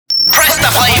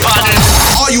the play button.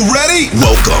 Are you ready?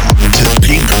 Welcome to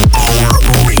Peakhour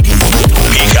Radio.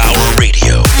 Peakhour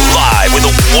Radio. Live with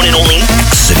the one and only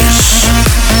Exodus.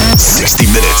 60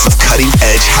 minutes of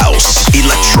cutting-edge house,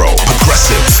 electro,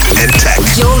 progressive, and tech.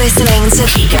 You're listening to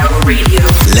Peakhour Radio.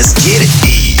 Let's get it.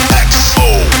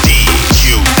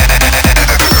 EXODU.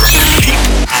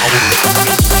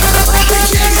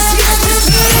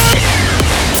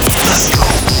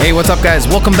 Hey, what's up, guys?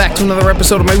 Welcome back to another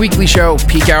episode of my weekly show,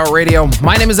 Peakhour Radio.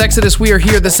 My name is Exodus. We are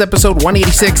here. This is episode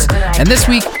 186, and this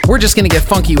week we're just gonna get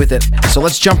funky with it. So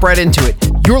let's jump right into it.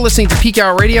 You're listening to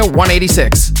Peakhour Radio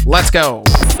 186. Let's go.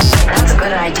 That's a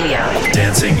good idea.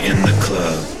 Dancing in the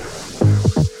club,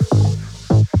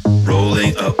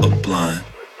 rolling up a blunt,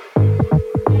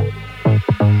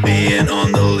 being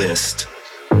on the list.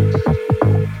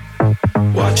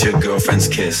 Watch your girlfriends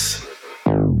kiss.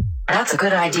 That's a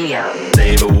good idea.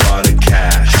 Save a wad of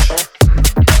cash.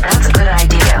 That's a good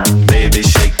idea. Baby,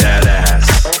 shake that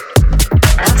ass.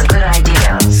 That's a good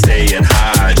idea. Staying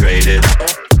hydrated.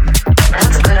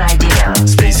 That's a good idea.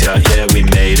 Space yacht, yeah, we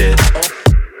made it.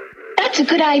 That's a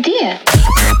good idea.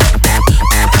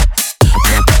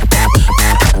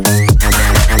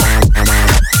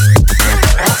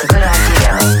 That's a good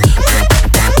idea.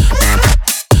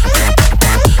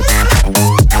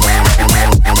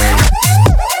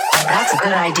 That's a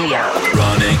good idea.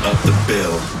 Running up the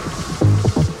bill.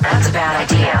 That's a bad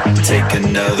idea. Take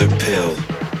another pill.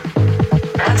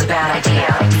 That's a bad idea.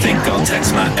 Think I'll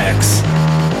text my ex.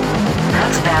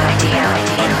 That's a bad idea.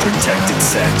 Unprotected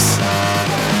sex.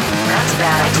 That's a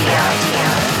bad idea.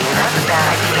 That's a bad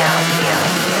idea.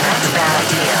 That's a bad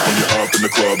idea. When you're up in the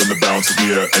club and the bounce is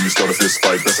near and you start a fist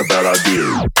fight, that's a bad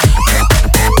idea.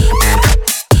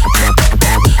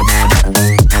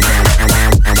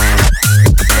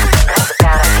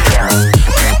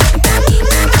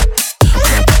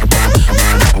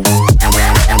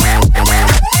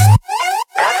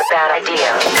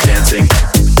 Dancing,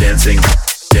 dancing,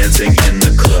 dancing in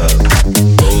the club.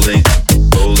 Rolling,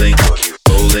 rolling,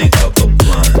 rolling up a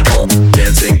blunt.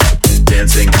 Dancing,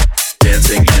 dancing,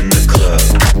 dancing in the club.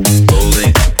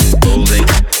 Rolling, rolling,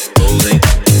 rolling,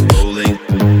 rolling,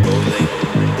 rolling,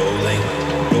 rolling,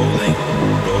 rolling,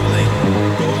 rolling,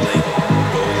 rolling, rolling,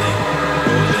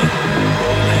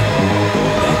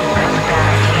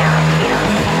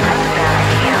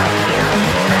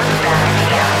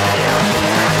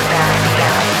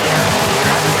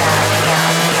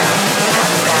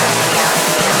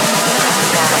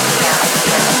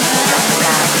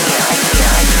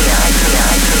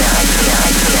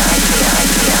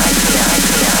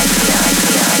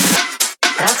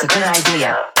 That's a good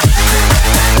idea.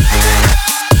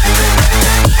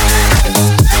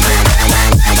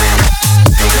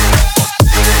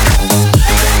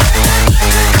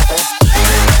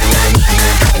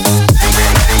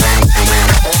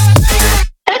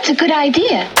 That's a good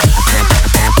idea.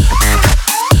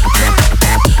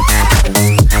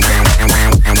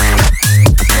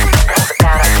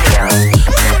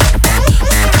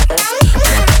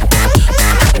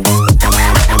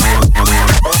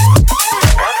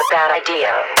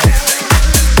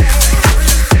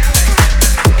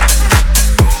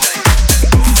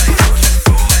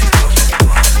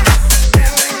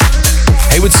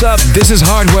 Hey, what's up? This is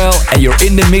Hardwell, and you're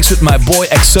in the mix with my boy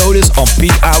Exodus on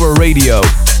Peakhour Radio.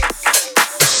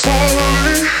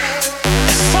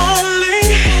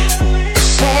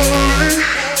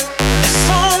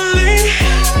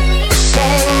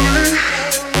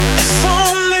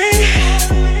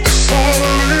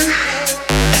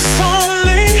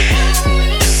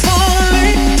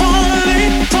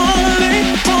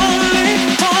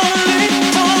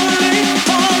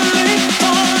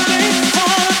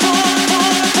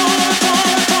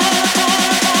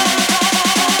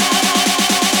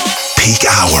 Peak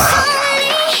Hour.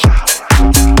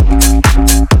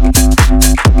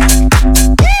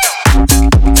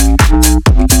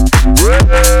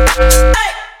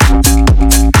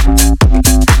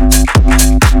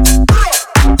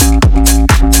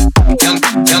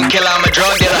 Young killer, I'm a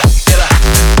drug dealer.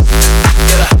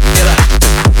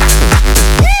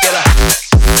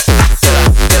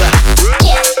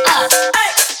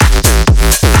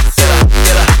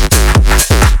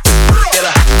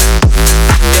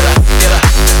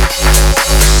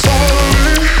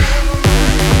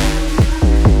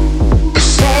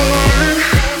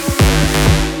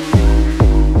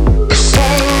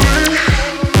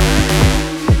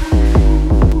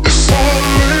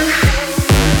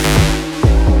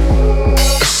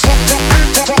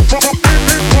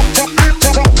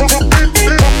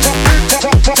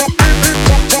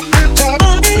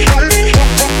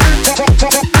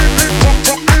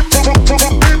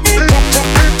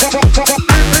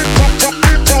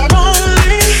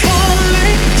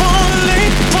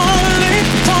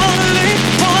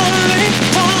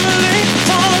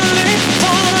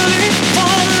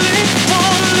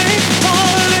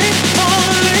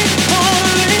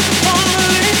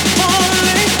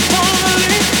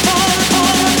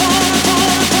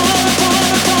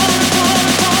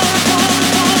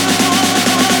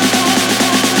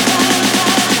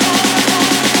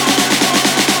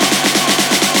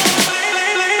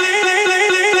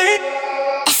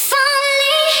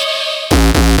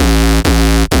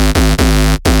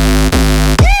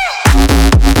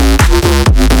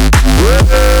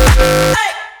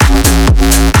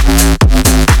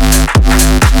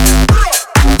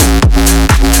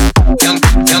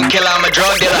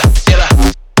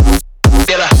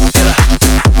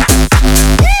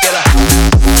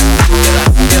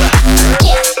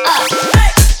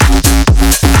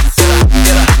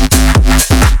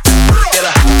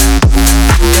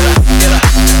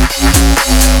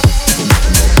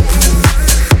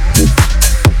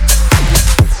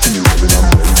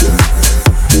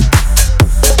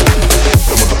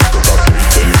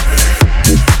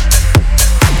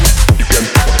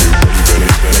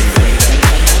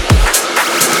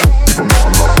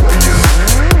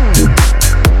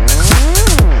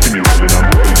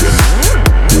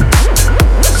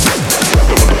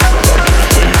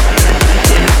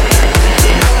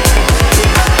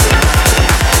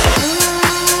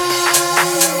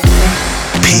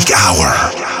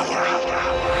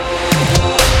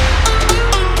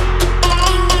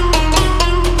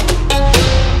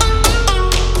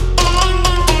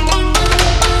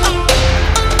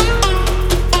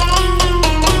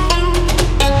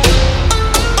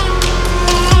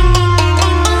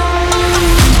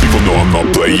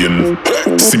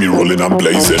 See me rolling, I'm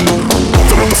blazing.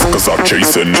 The motherfuckers are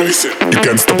chasing. You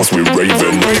can't stop us, we're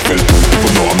raving.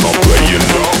 People know I'm not playing.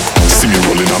 See me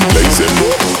rolling, I'm blazing.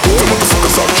 The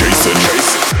motherfuckers are chasing.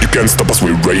 You can't stop us,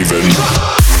 we're raving.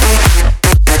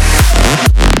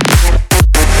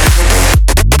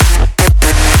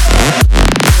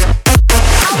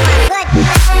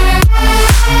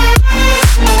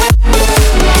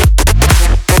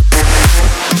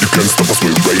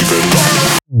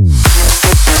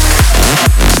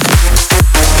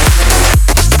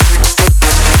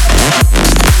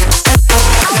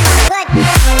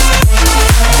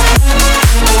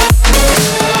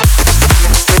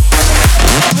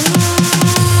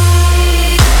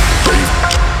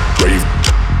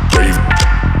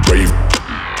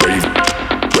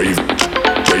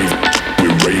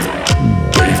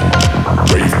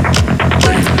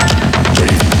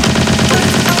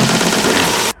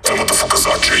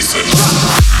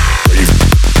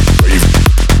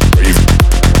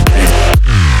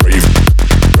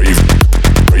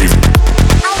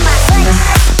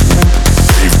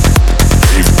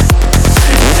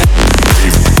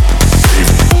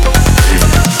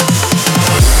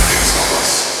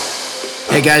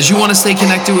 Hey guys, you want to stay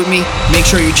connected with me? Make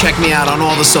sure you check me out on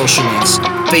all the socials.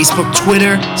 Facebook,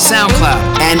 Twitter,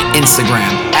 SoundCloud, and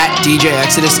Instagram at DJ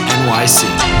Exodus NYC.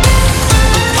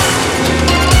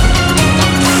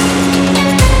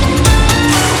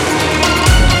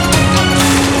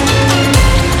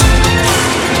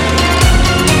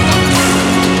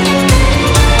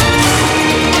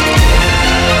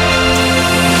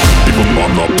 People know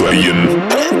I'm not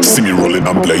playing. See me rolling,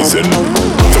 I'm blazing.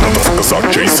 The motherfuckers are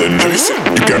chasing.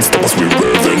 You can't stop us, we're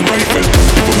raving.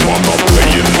 People know I'm not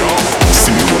playing.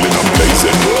 See me rolling, I'm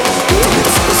blazing. The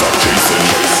motherfuckers are chasing.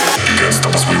 You can't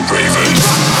stop us, we're raving.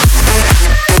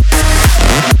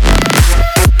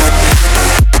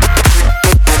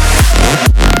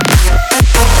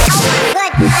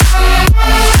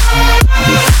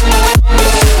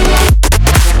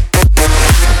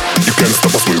 You can't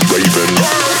stop us, we're raving.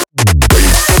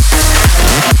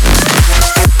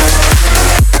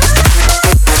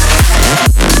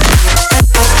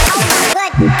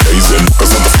 Blazing,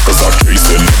 cause motherfuckers are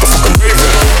chasing. Motherfucking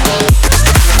raving.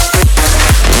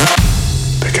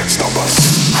 They can't stop us.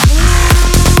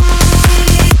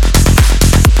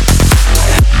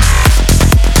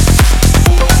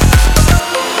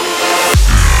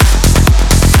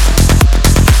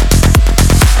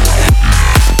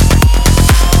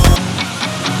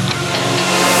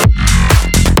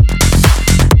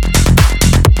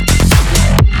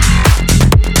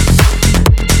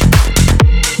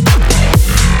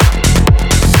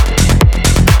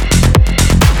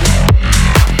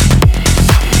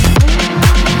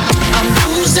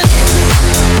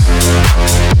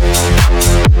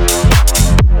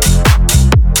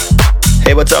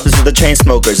 Hey, what's up? This is the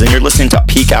Chainsmokers, and you're listening to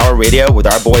Peak Hour Radio with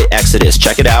our boy Exodus.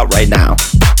 Check it out right now.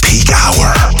 Peak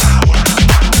Hour.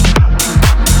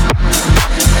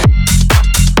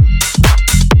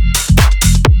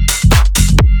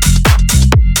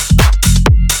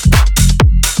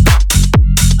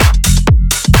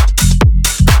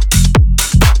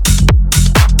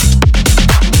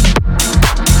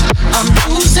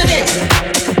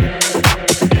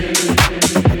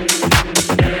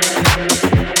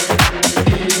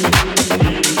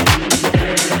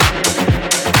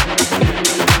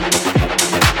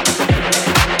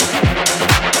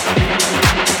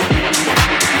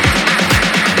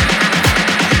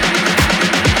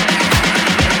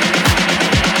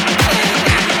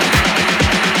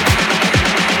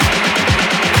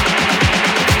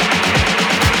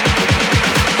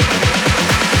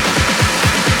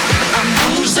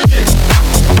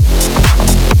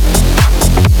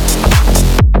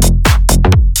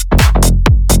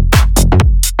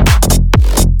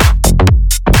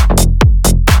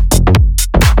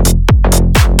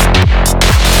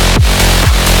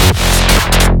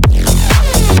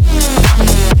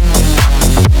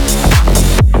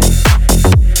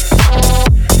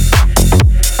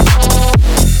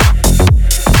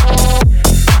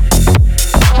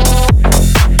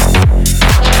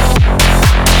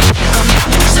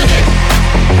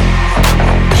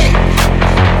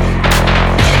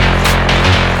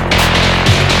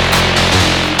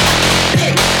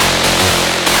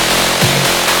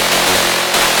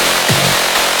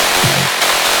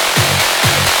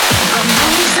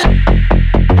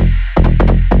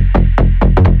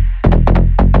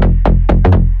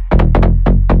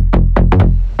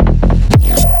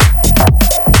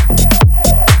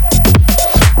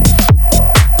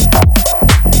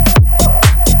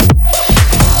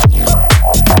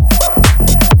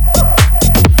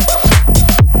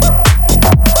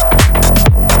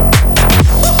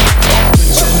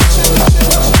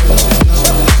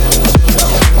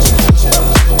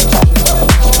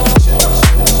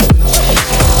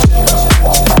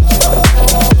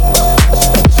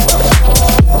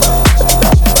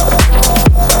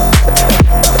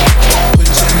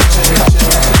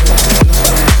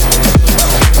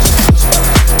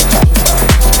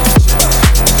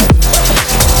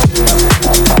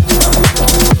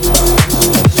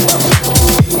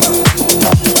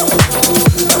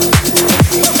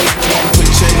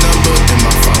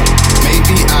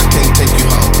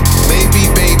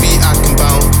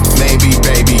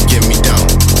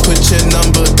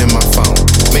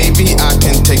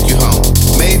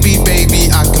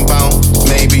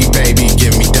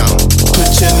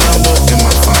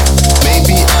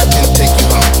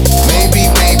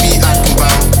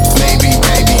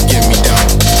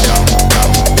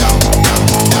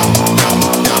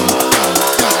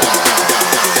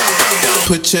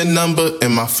 your number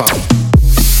in my phone.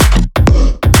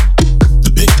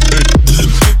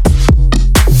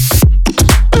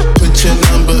 Put your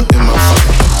number in my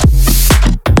phone.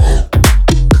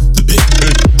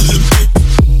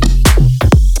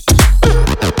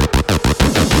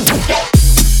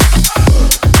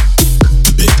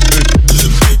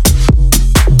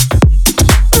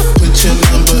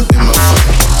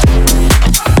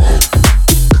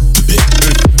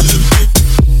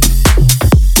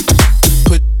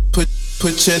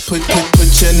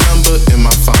 Put your number in my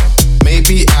phone.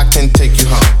 Maybe I can take you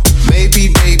home. Maybe,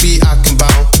 baby, I can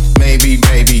bounce. Maybe,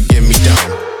 baby, get me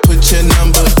down. Put your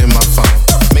number in my phone.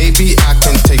 Maybe I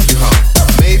can take you home.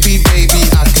 Maybe, baby,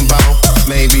 I can bounce.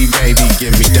 Maybe, baby,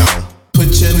 get me down.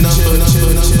 Put your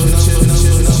number.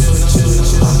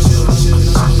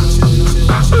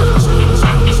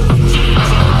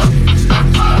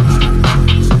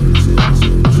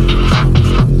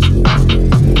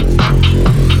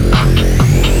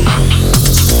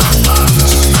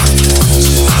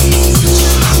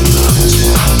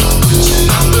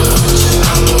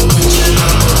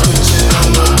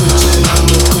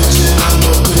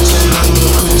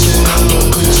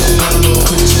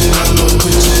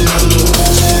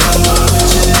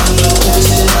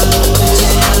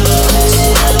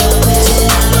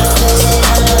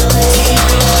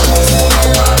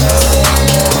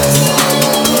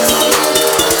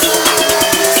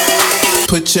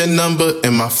 Put your number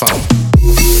in my phone.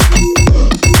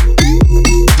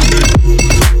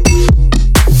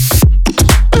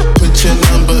 Put your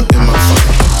number in my phone.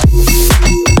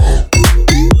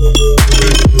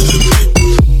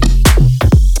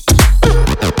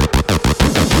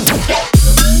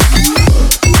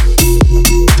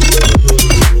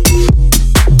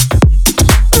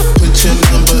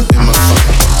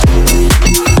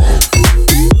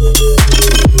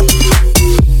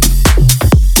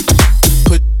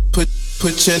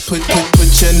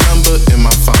 Put your number in my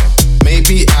phone.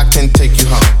 Maybe I can take you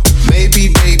home. Maybe,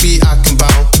 baby, I can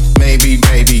bounce. Maybe,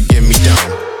 baby, get me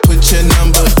down. Put your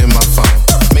number in my phone.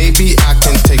 Maybe I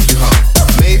can take you home.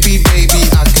 Maybe, baby,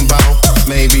 I can bounce.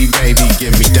 Maybe, baby,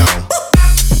 get me down.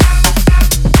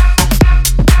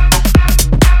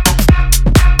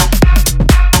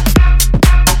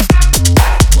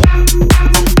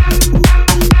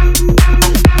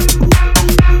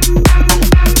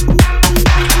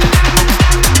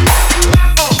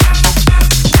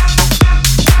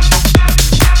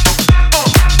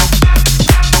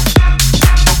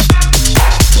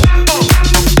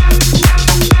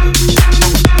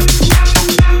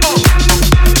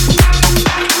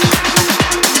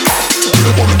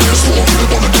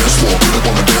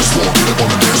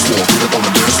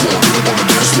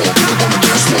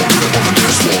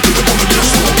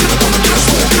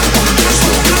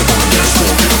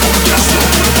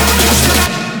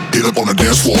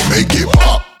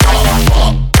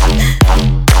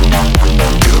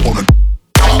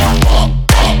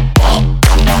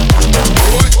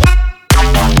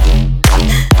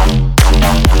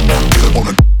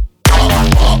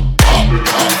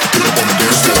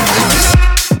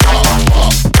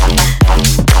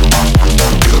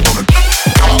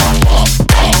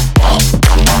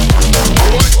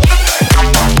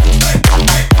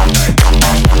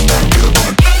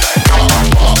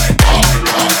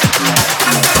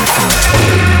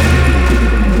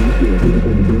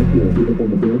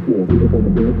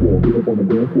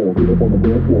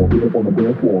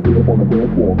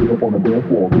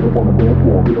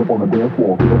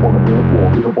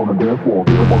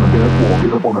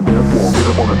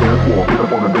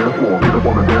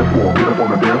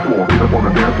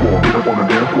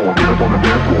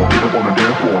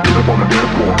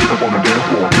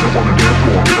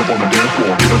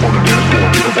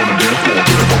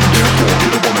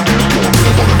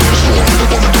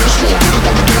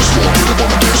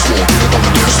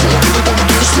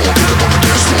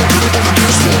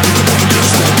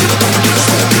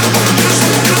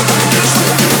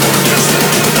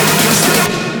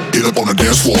 Get up on the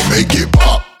dance floor, make it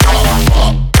pop, pop,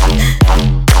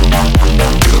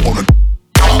 pop.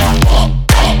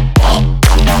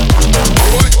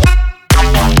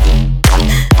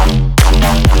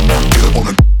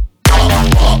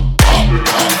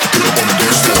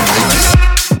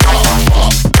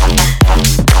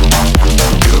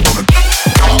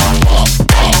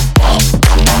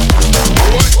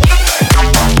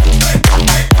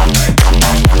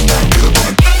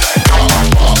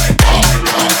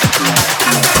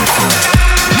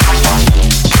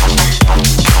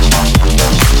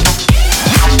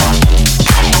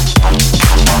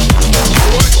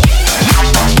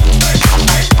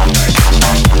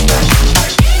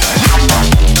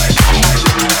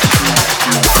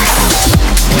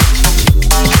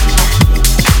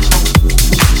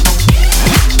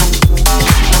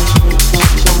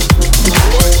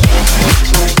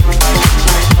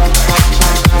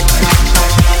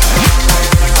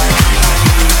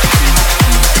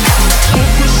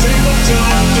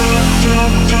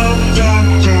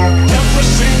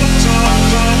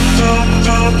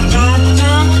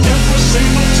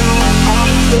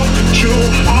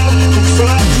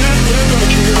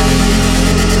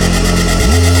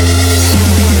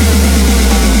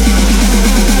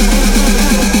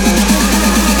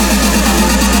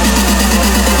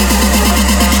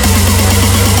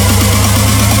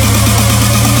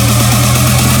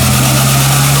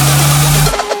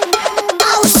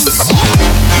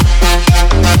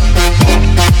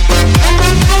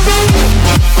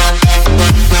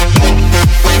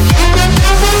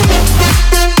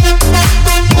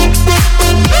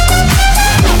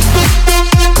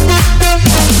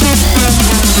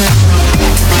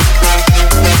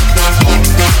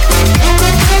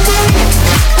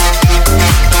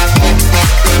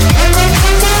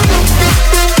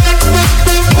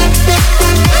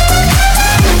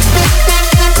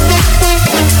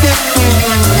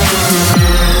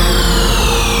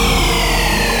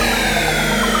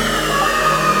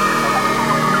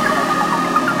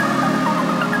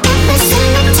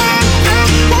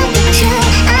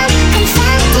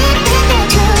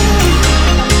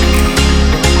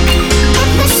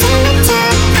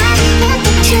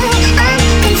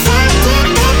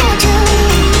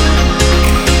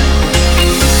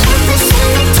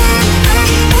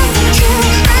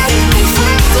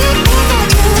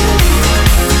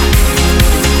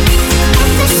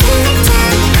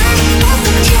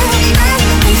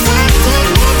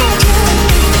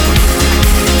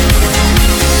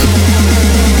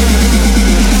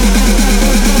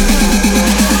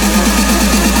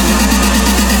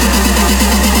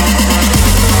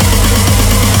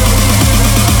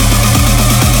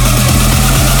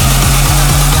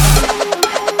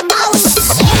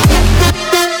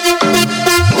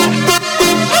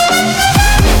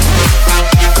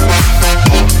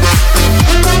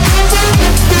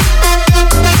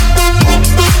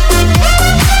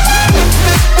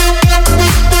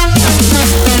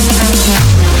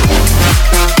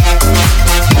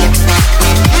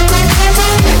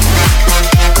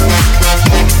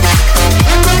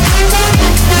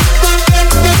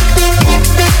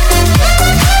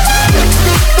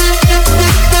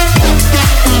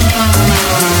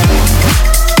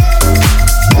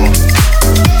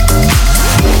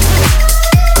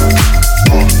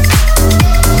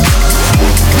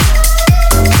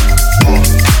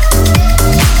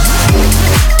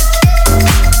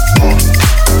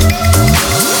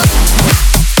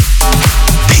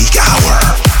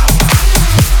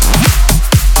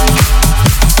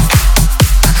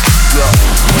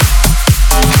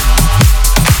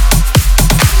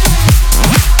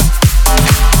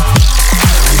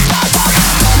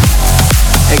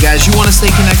 guys, you want to stay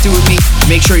connected with me?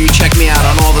 Make sure you check me out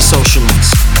on all the social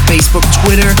links. Facebook,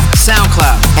 Twitter,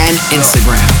 SoundCloud, and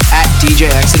Instagram at DJ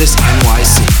Exodus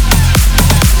NYC.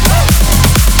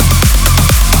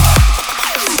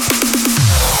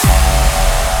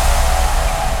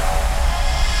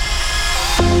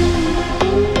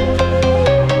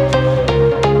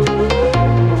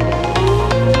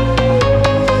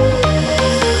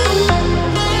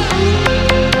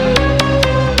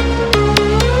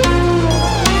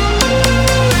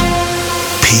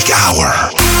 Peak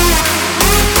Hour.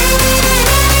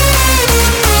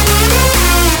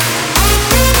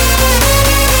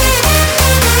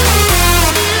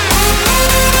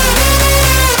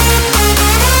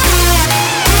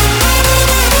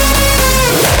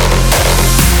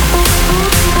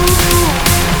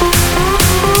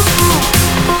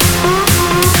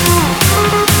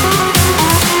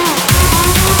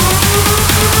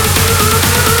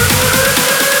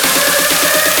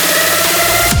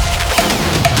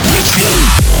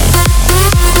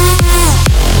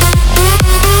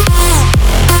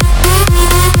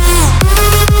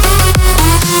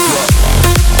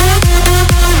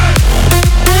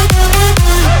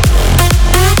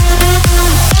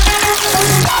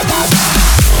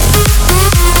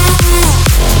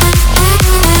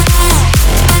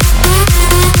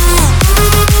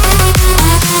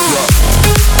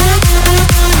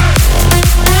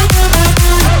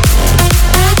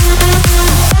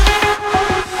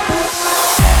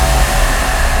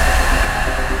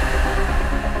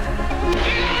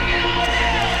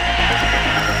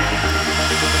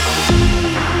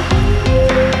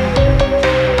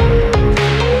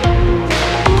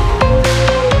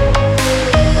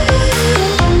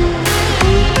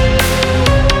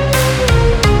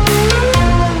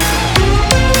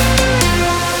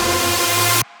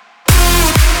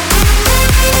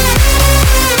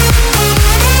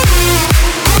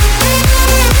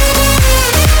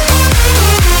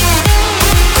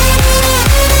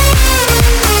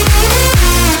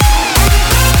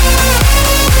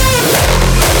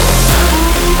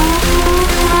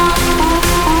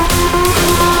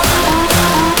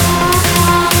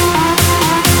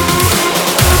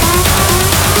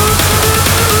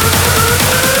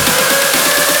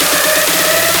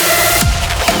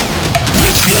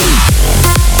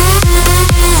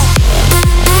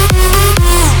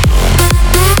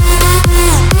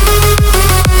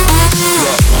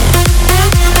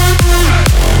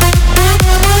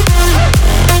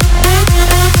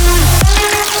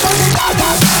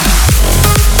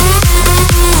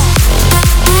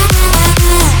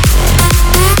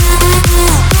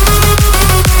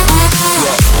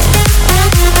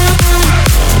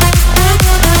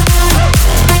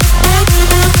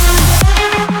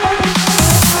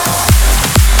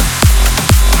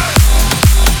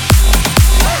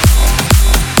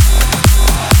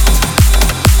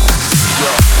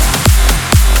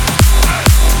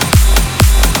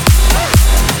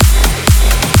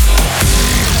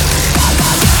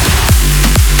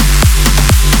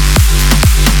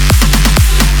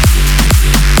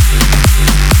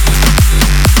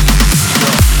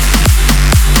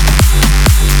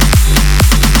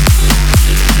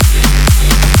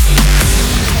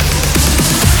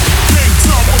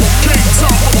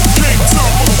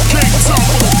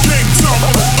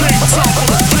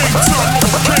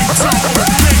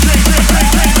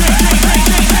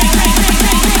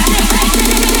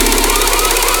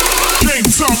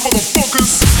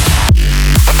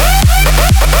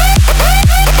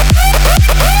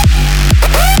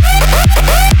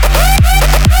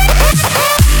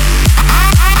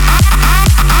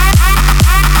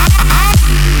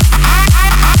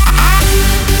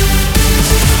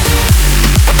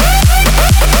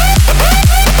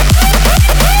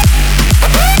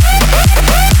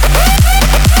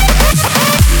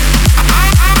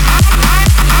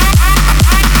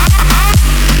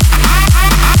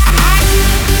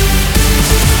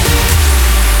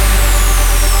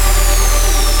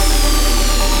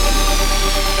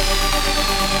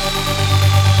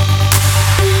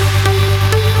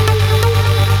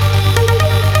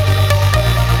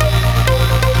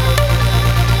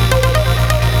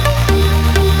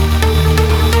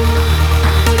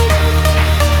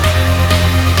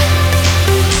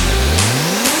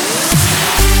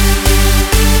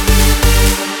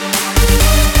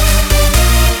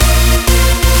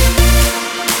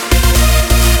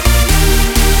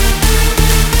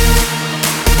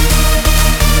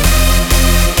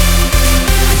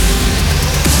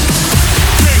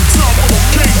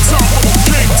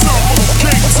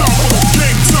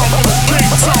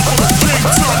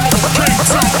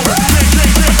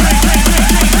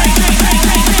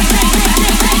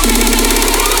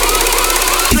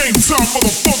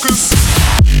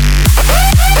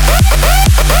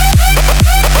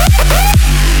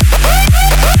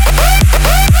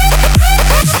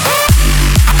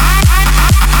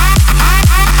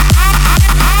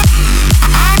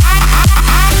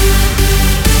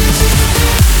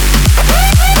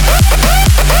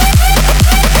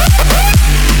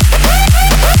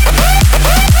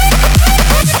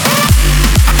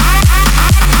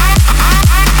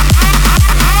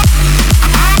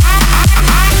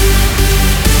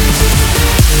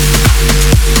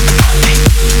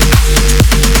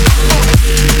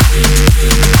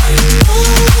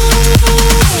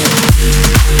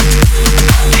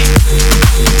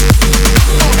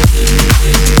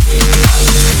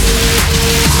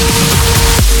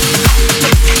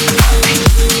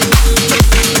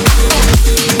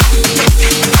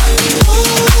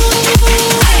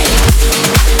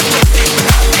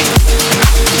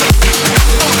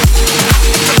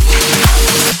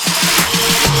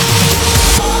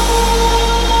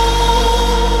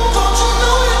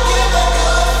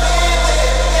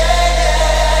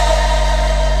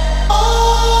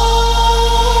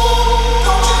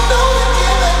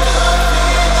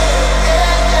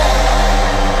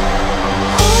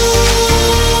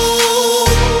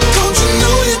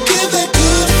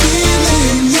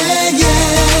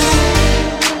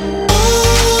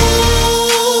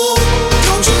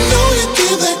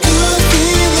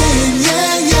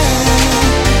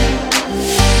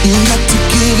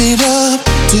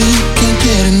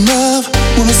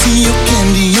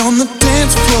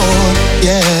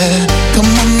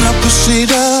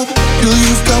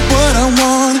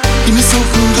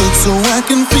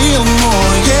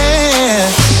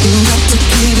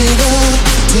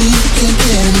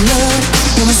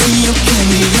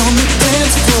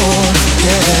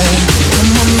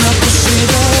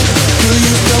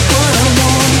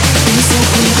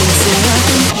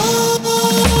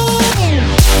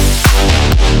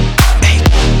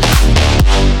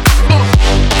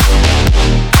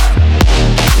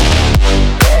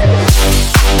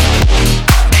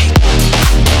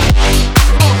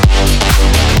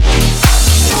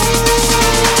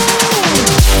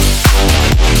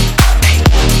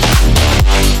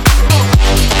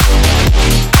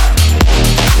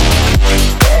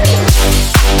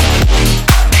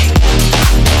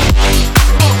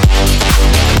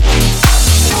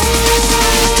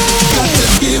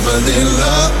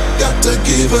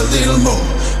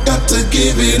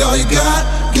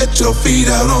 your feet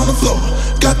out on the floor.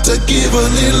 Got to give a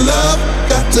little love,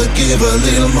 got to give a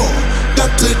little more.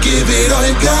 Got to give it all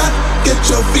you got, get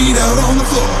your feet out on the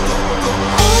floor.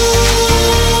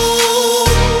 Oh,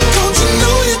 don't you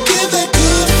know you give that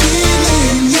good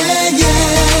feeling, yeah,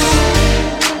 yeah.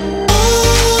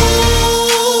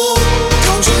 Oh,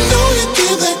 don't you know you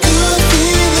give that good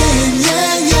feeling,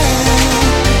 yeah, yeah.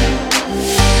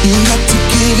 You got to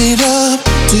give it up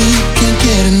till you can't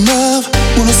get enough.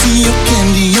 Wanna see your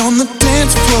candy on the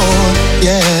dance floor,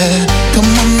 yeah. Come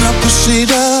on now, push it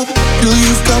up. Girl,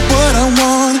 you've got what I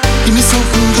want. Give me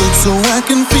something good so I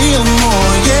can feel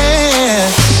more, yeah.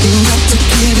 You got to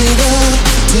give it up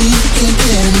till you can't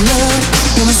get enough.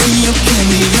 Wanna see your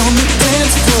candy on the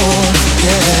dance floor,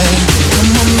 yeah.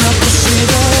 Come on now, push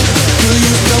it up. Girl,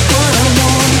 you've got what I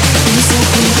want. Give me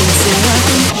something good so I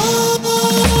can.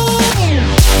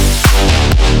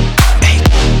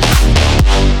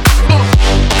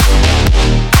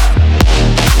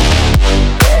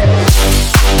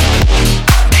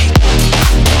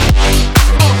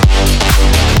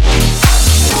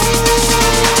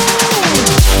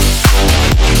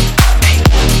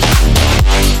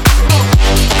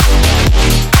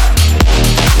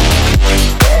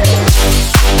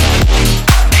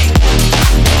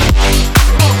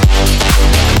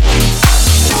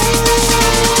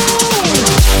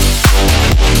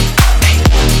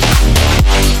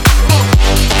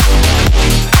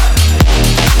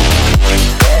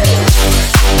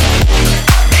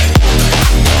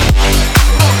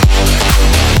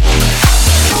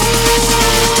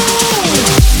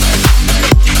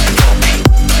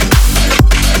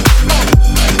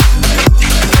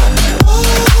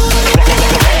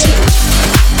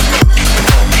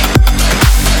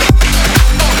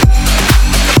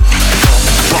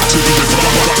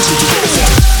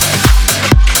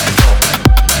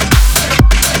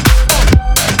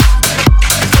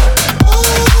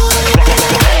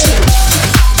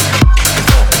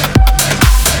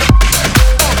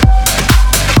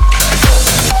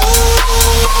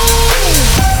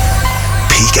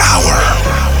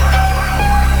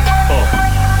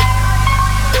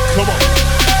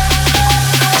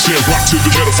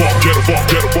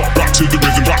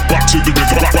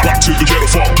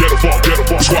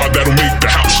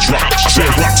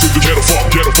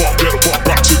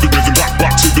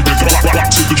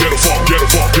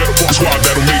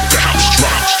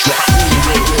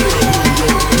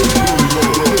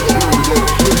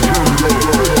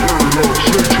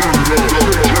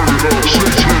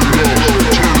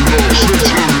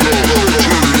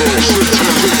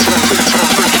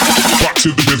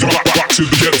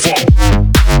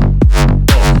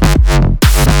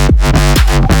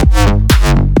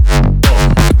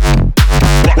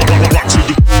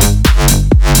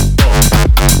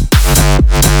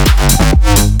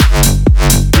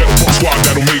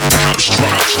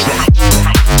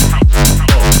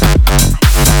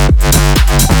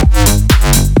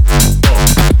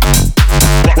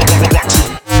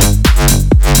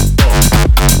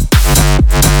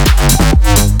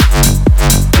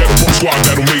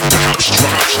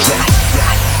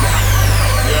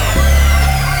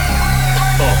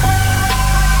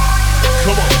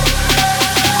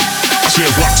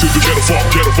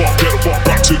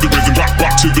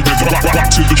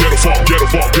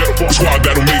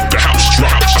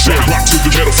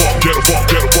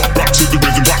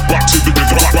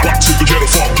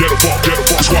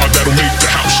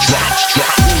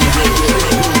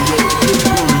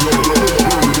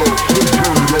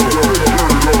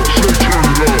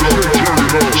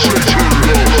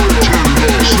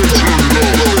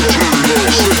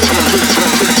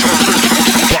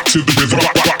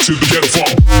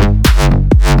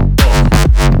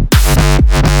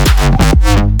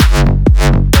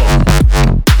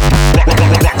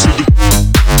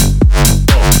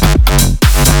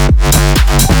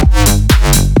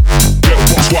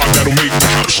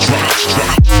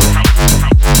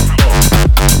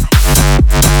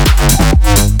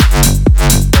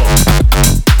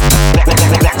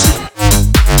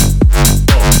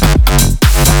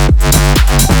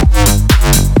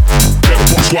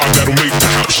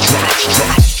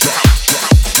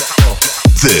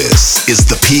 This is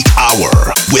the Peak Hour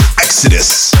with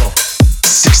Exodus.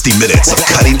 60 minutes of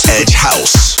cutting edge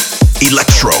house,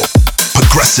 electro,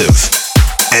 progressive,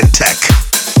 and tech.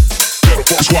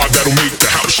 Squad that'll make the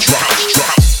house drop.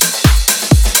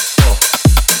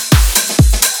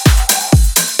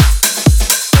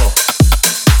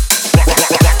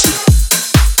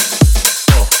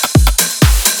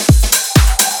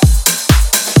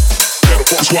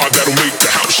 Squad that'll make the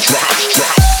house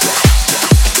drop.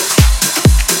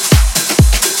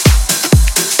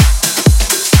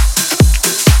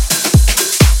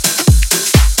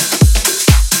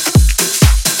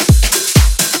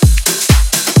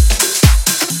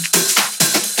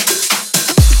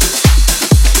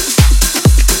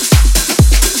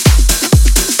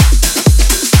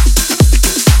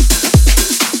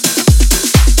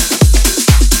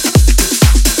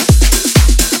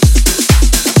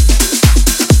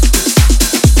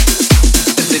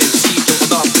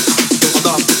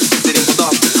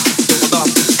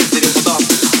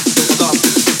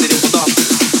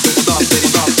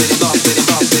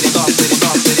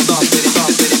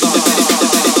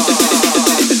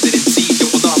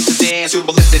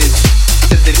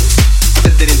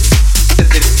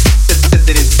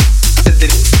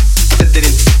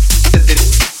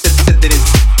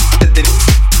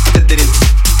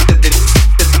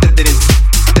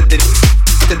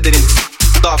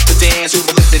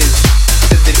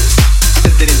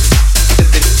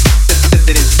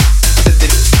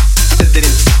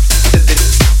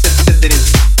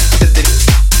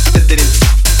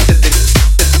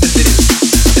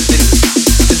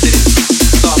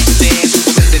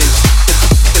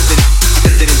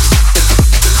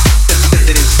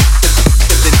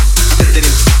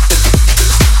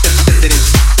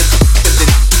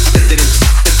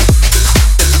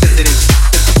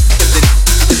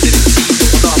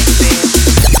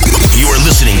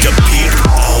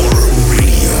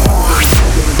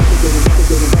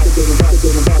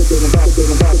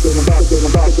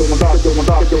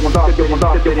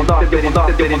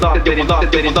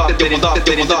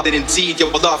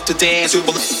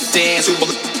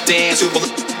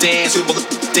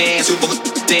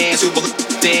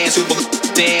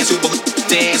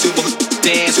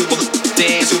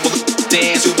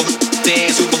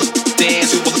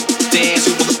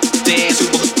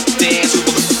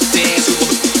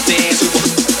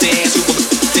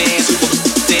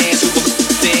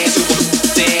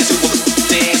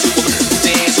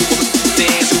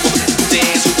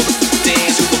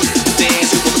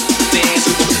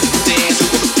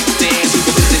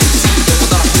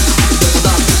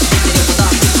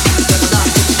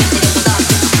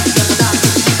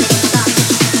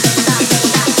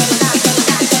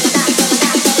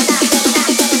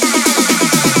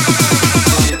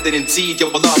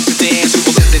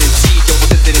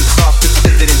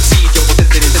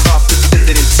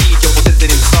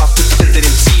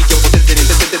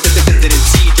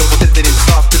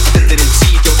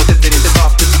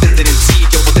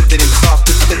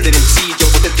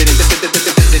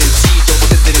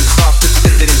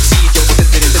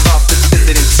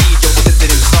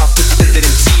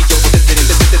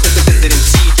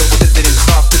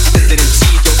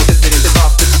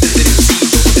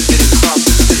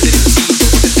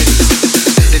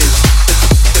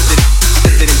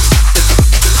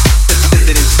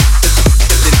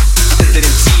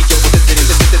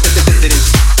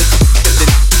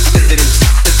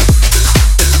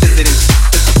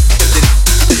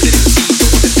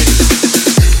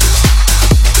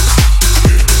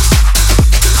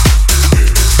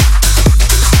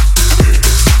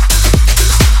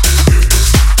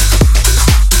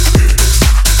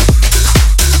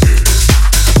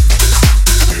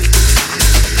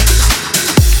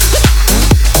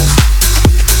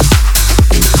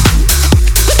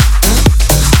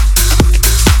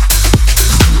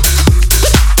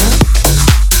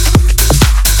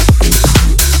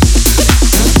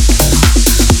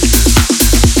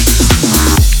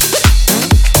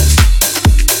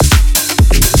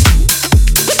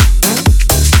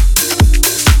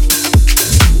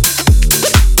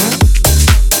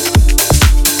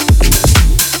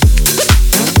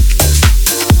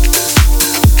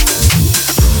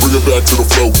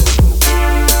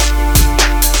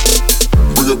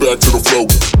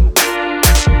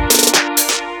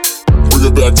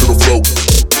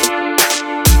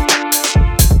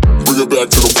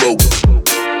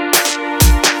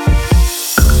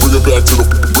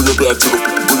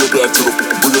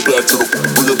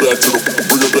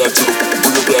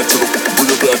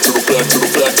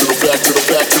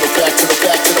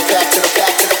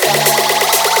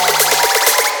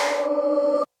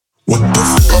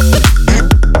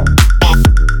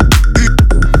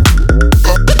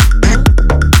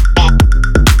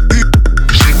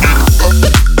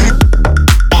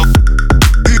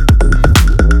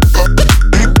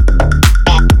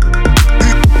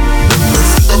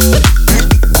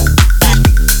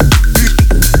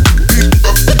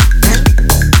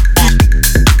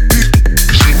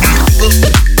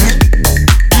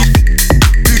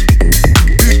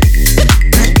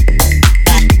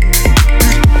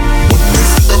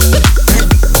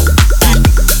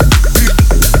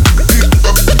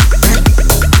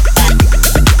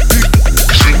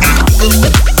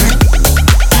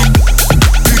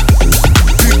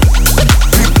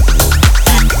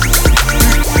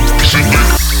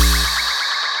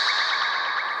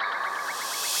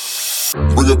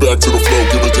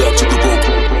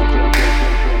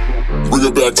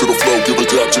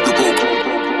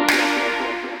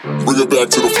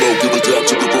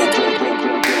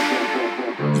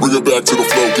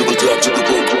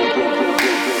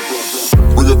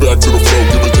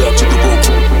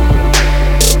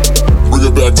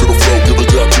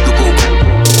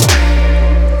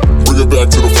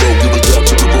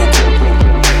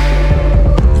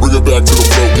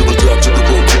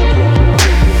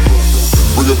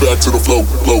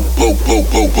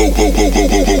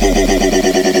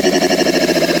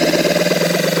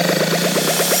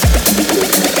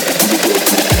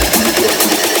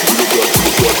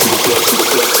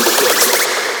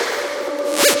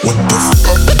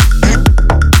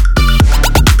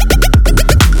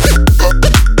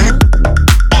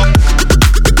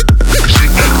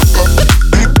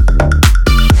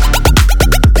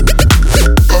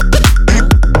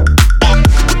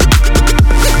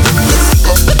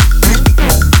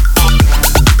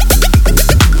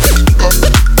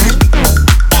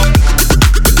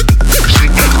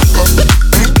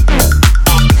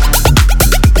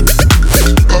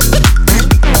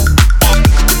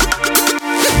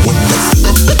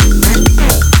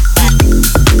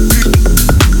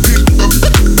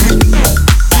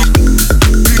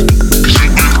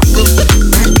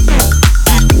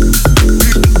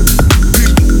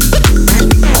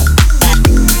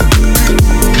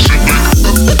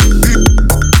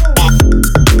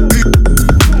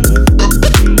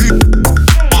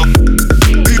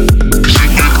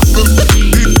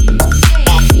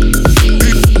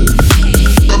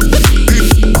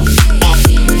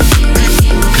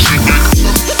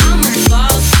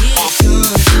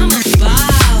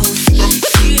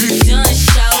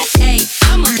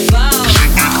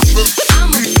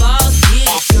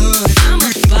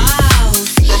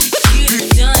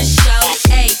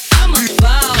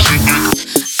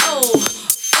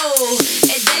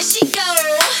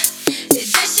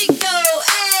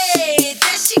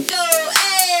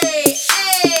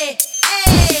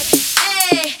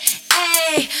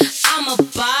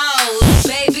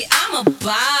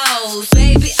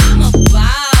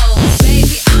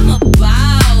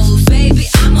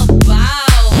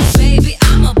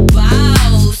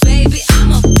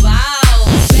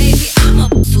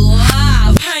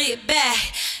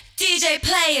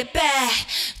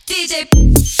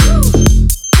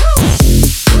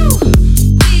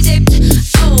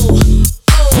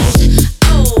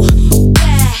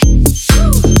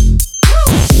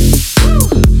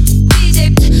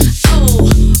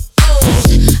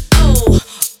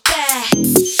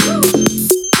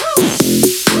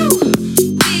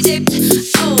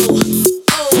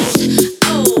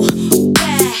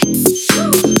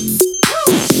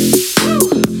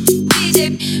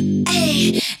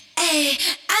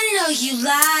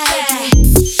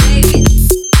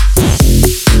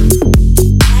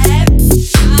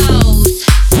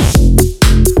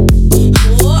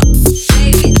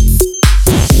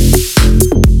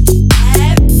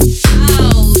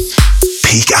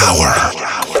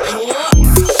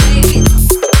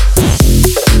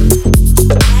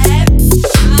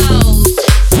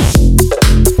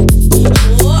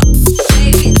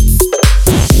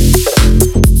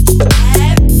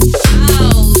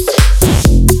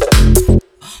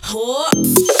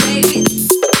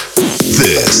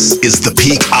 is the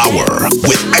Peak Hour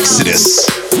with Exodus.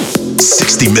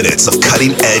 60 minutes of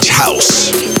cutting edge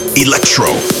house, electro,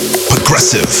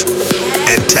 progressive,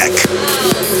 and tech.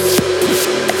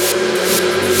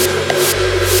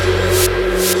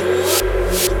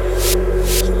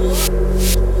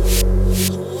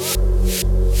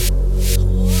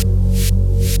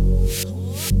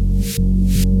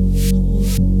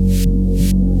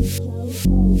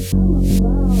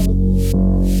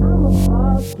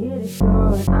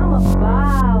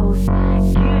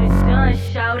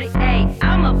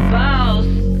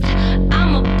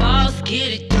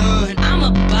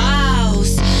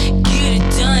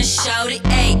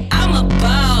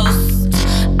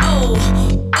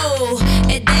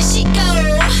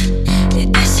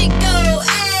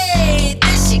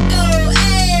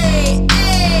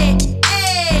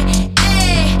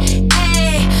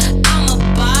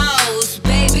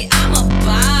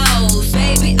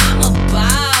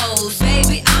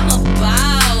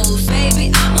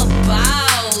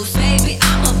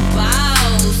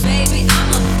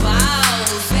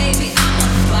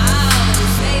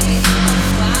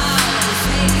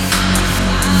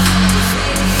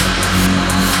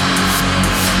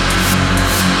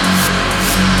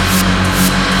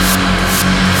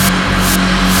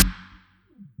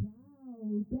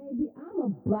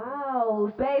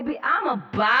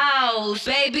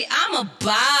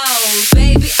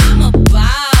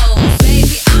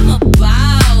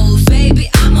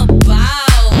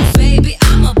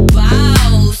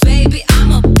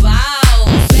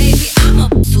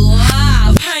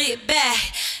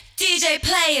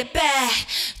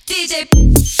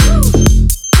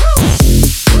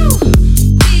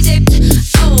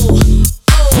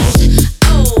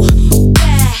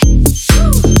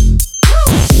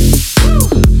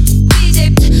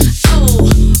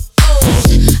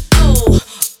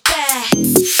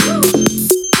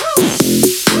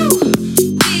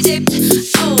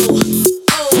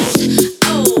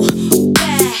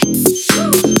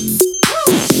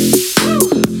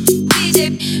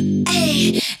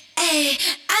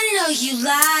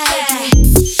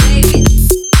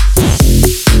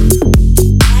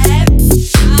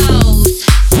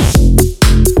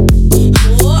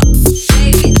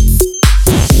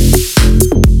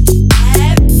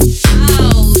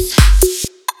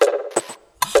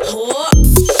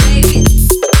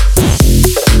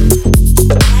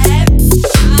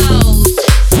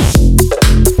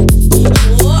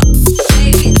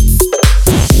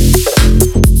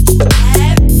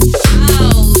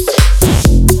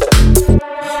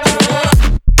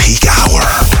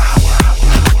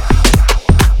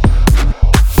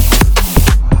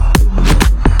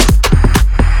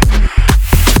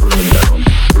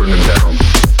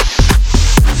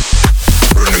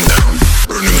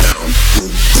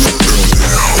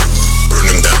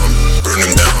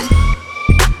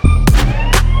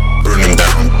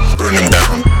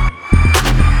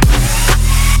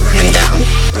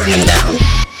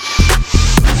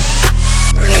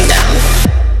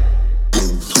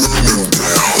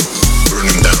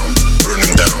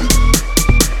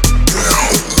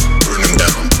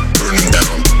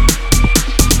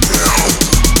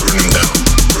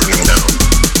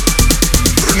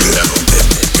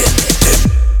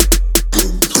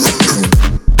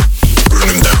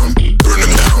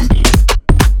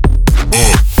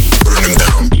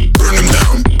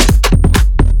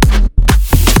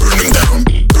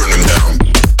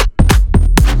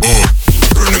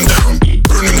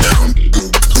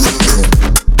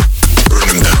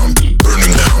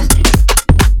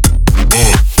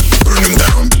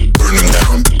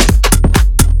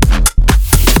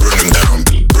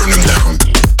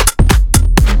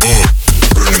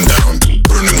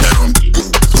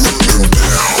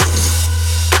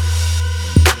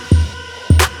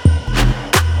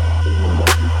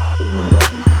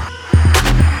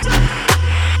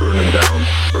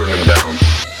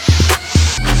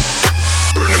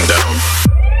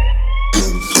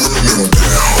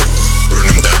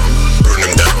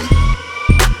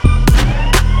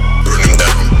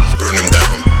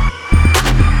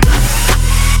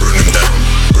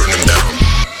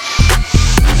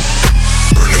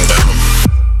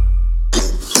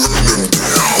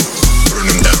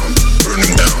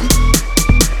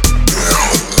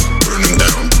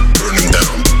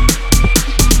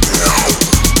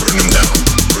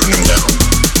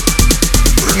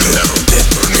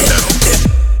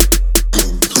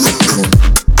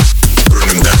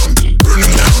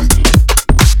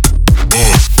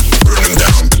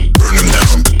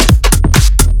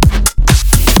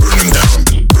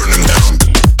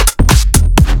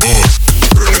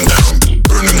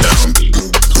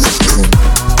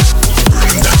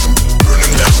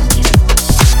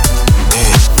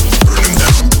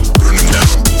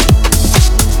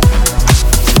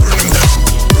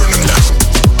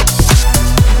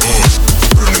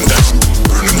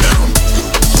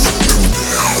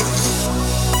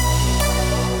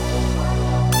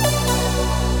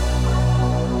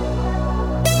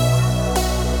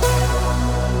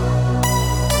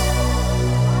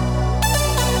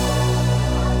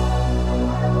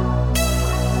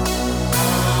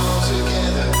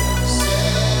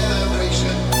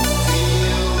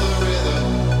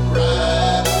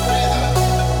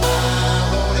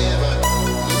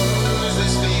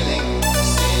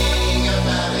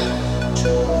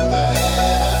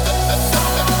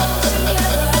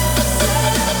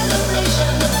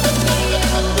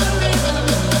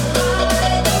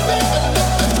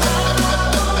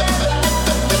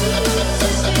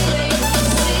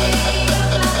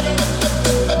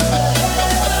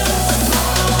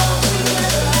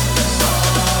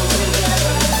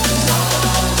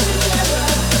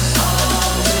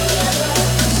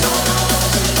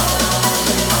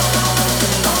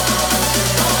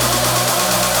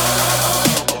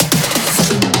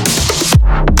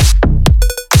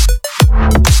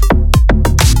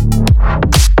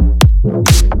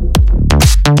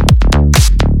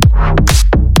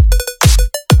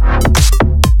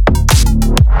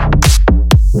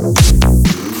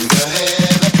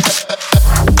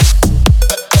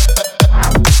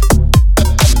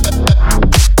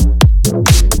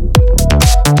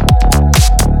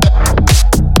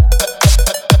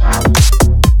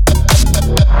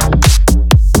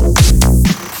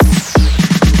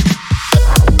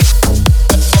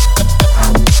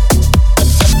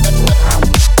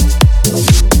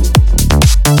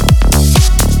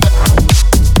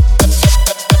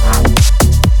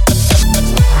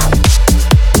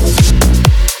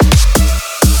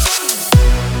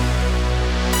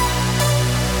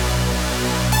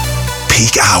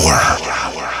 Peak Hour.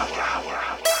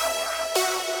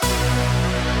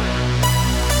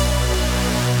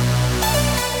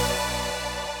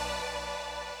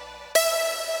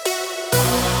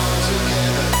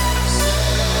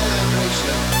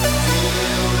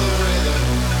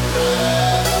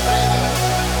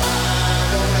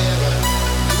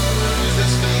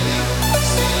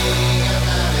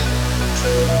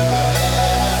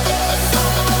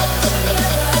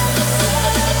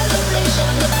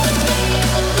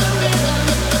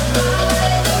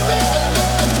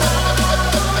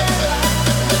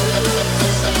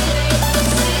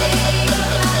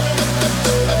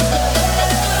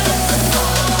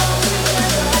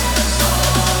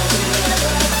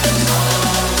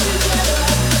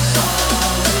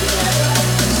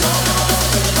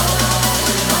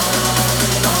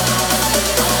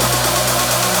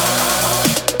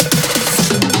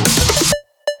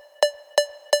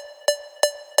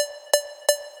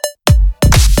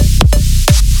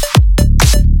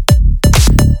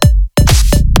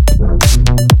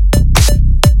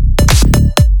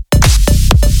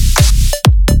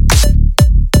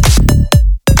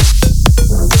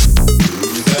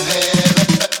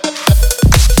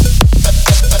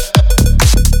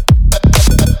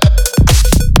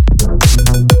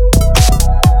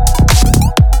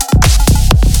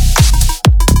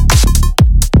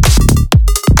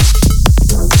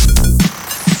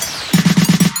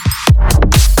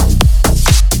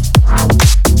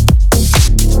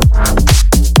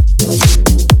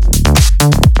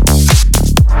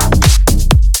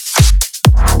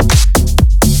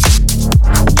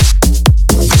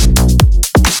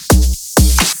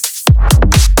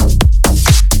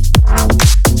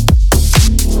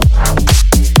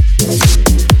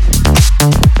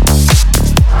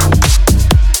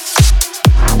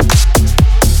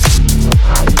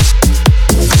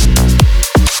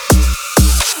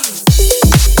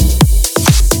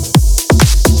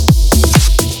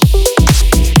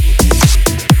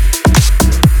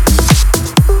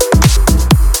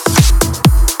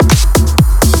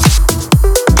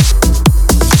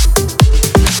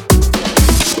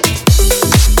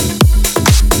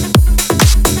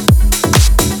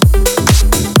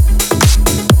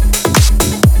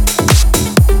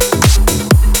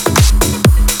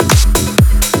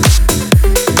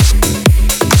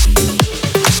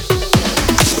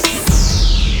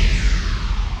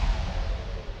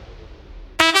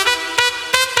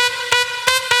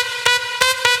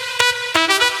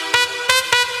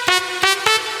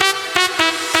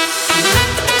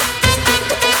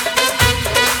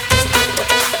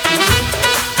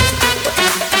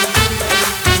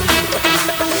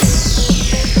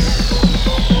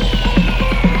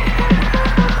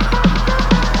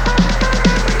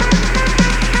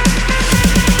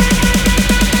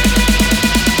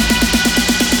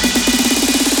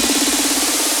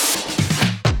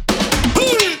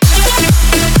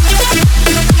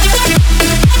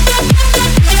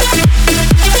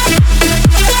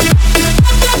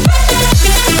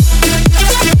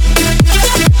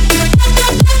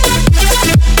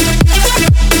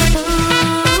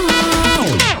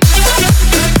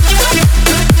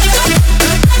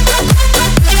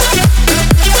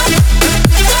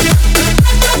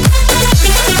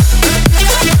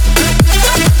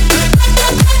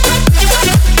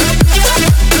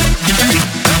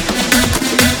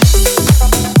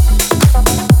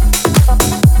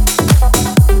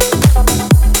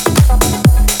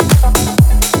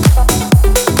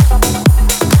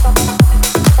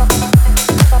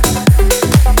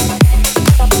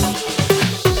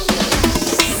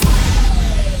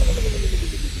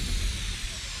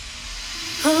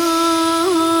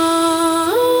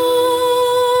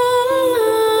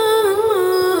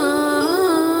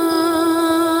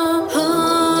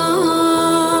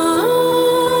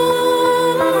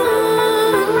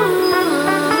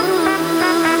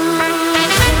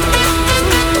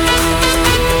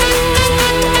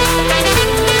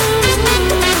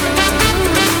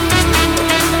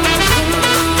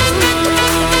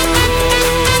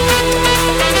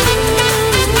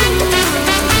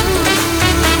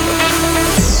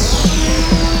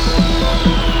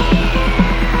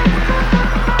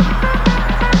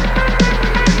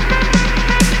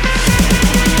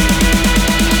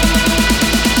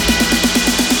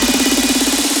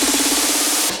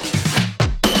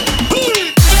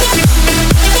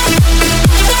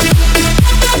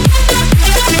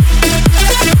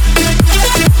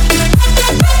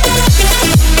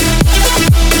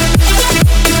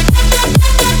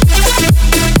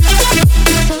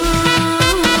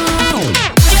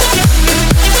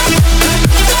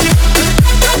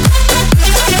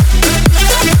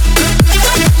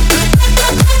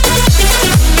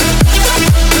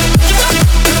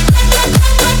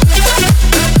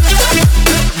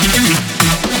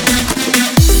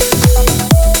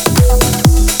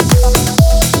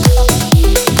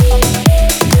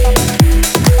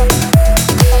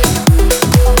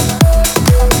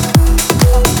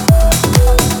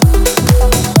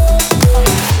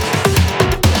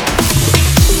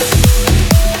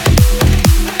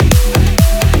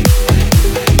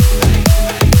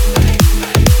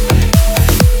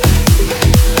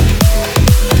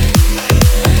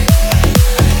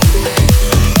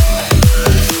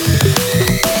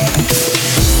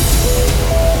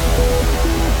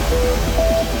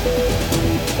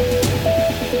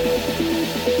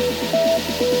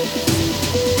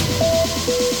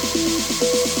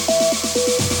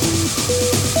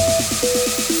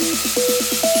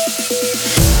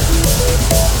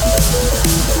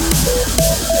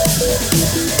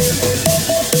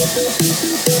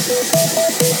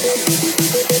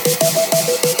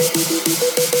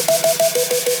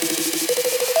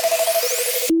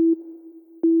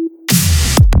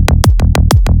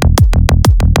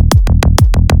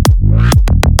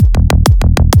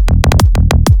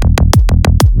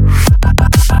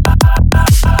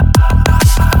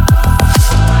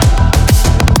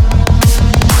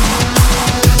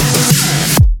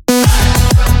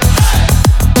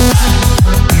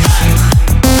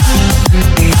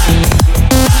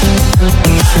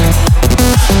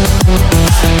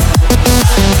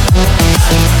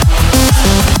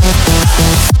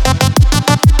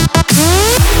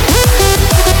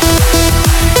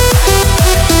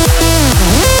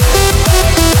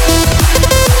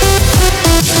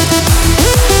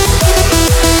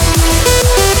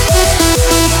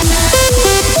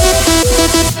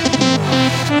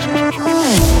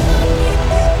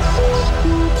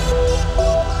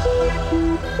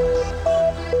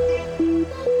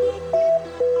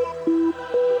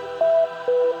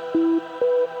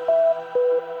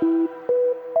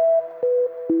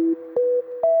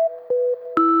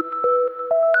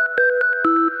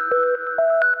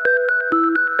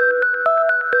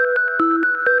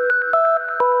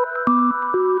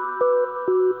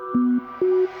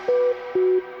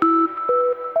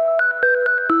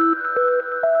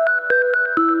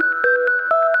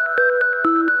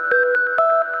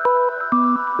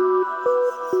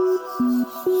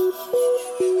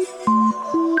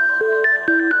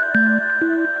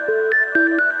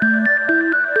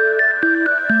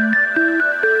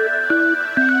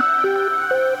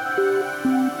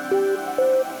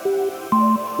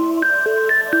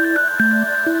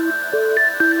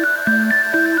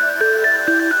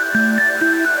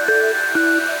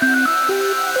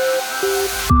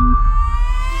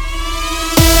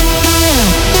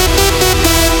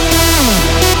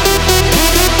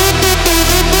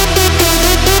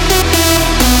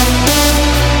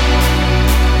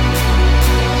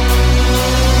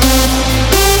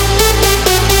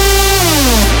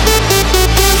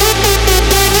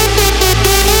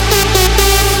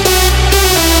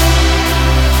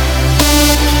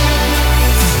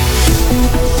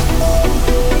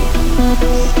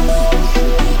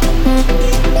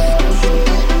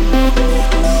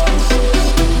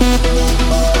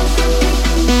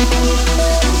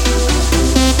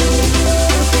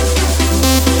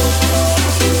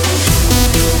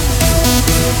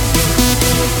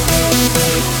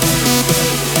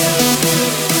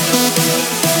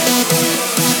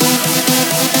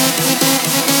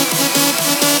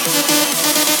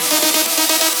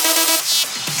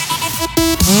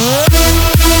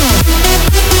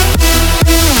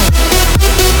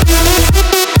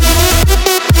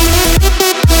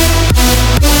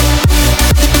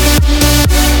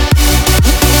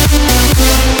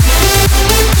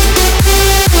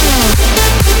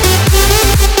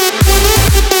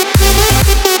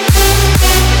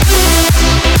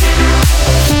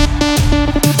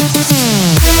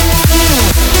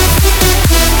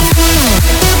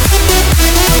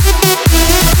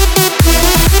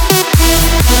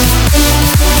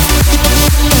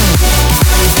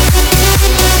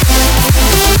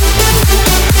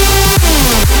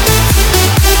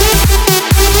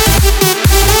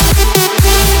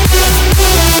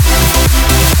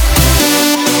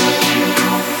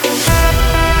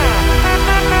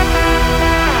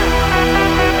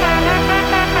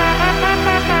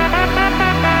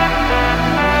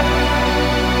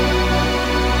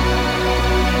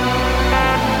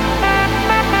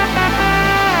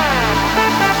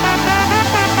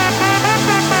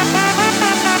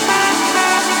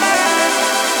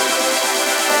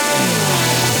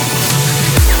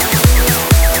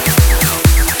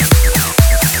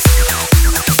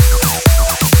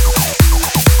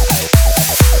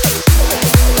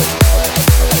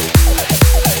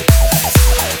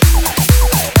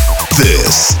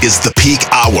 is the Peak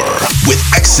Hour with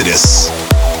Exodus.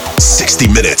 60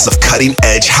 minutes of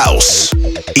cutting-edge house,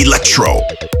 electro,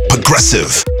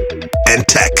 progressive, and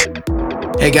tech.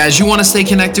 Hey guys, you want to stay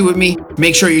connected with me?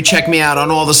 Make sure you check me out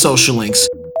on all the social links.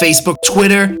 Facebook,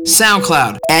 Twitter,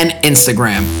 SoundCloud, and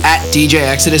Instagram at DJ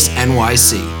Exodus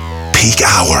NYC. Peak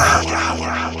Hour.